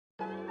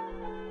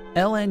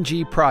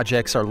LNG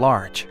projects are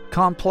large,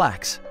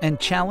 complex, and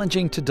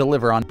challenging to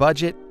deliver on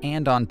budget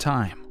and on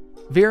time.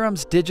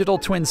 VEERUM's digital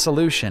twin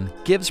solution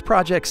gives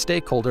project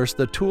stakeholders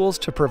the tools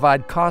to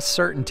provide cost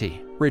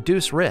certainty,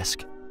 reduce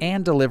risk,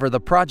 and deliver the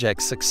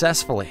project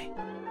successfully.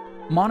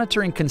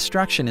 Monitoring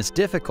construction is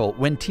difficult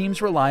when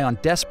teams rely on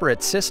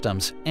disparate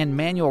systems and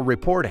manual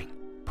reporting.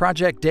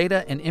 Project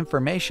data and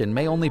information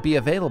may only be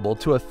available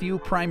to a few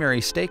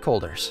primary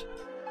stakeholders.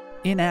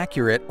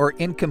 Inaccurate or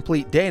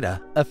incomplete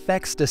data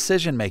affects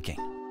decision-making,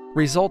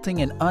 resulting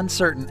in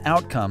uncertain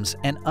outcomes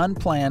and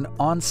unplanned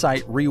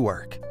on-site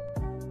rework.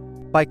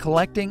 By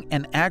collecting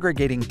and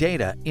aggregating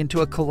data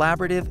into a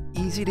collaborative,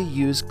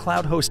 easy-to-use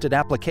cloud-hosted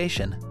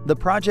application, the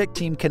project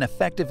team can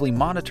effectively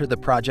monitor the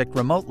project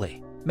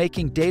remotely,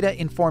 making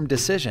data-informed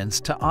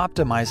decisions to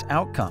optimize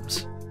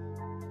outcomes.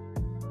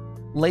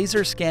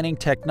 Laser scanning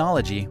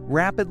technology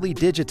rapidly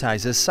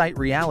digitizes site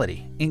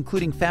reality,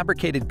 including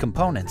fabricated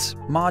components,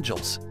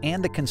 modules,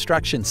 and the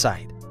construction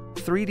site.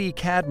 3D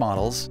CAD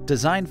models,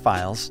 design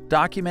files,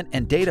 document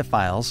and data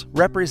files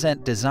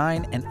represent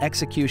design and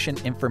execution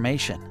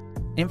information.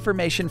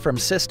 Information from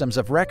systems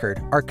of record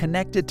are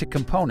connected to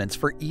components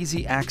for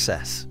easy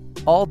access.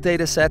 All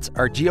datasets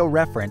are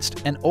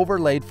geo-referenced and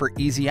overlaid for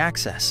easy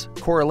access,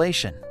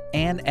 correlation,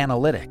 and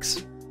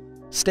analytics.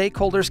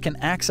 Stakeholders can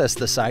access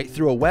the site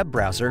through a web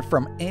browser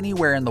from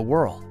anywhere in the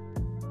world.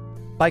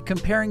 By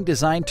comparing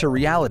design to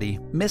reality,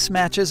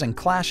 mismatches and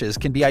clashes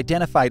can be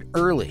identified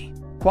early.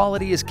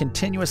 Quality is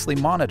continuously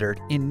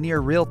monitored in near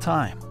real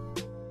time.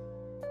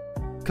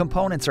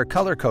 Components are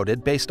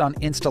color-coded based on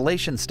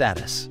installation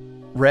status.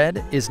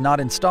 Red is not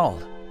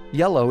installed.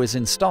 Yellow is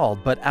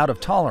installed but out of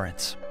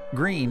tolerance.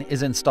 Green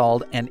is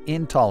installed and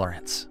in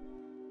tolerance.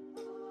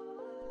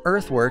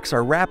 Earthworks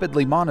are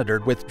rapidly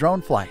monitored with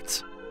drone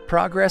flights.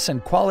 Progress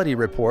and quality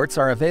reports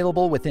are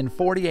available within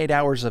 48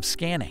 hours of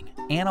scanning,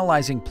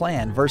 analyzing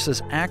plan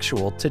versus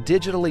actual to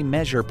digitally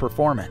measure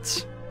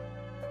performance.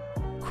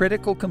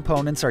 Critical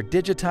components are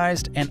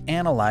digitized and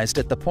analyzed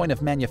at the point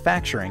of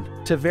manufacturing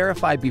to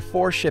verify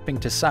before shipping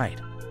to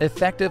site,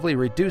 effectively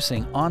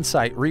reducing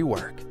on-site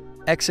rework.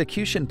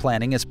 Execution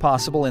planning is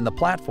possible in the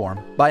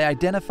platform by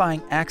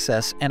identifying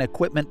access and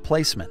equipment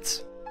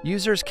placements.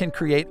 Users can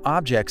create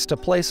objects to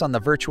place on the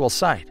virtual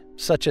site,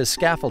 such as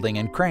scaffolding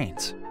and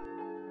cranes.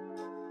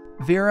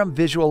 VEERUM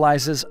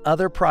visualizes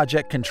other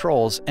project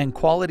controls and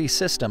quality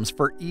systems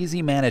for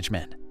easy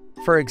management.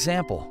 For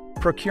example,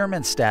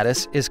 procurement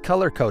status is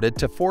color-coded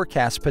to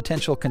forecast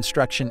potential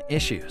construction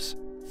issues.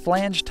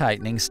 Flange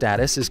tightening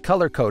status is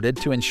color-coded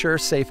to ensure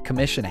safe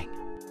commissioning.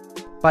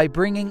 By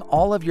bringing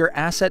all of your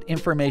asset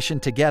information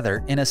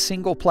together in a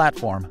single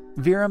platform,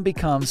 VEERUM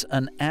becomes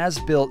an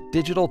as-built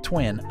digital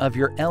twin of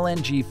your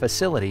LNG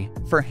facility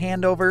for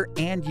handover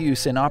and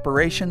use in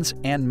operations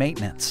and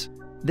maintenance.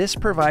 This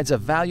provides a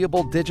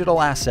valuable digital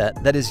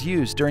asset that is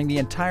used during the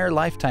entire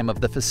lifetime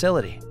of the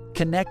facility,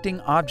 connecting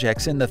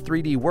objects in the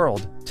 3D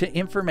world to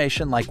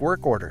information like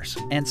work orders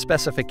and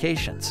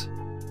specifications.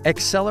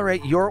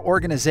 Accelerate your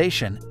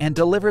organization and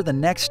deliver the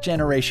next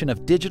generation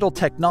of digital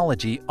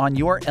technology on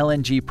your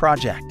LNG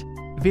project.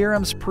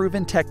 VEERUM's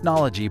proven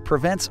technology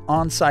prevents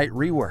on-site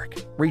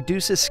rework,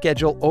 reduces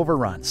schedule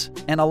overruns,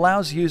 and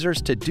allows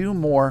users to do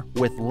more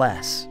with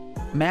less.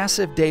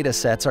 Massive data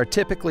sets are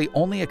typically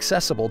only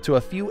accessible to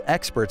a few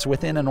experts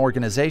within an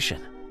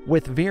organization.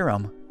 With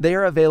VEERUM, they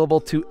are available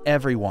to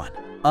everyone,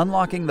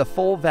 unlocking the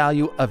full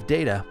value of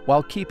data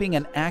while keeping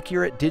an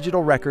accurate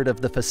digital record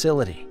of the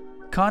facility.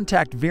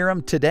 Contact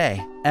VEERUM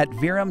today at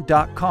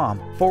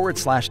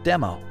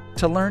veerum.com/demo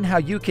to learn how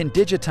you can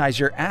digitize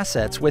your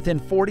assets within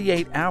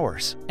 48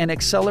 hours and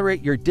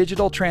accelerate your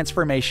digital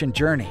transformation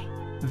journey.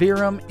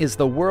 VEERUM is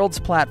the world's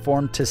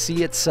platform to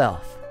see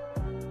itself.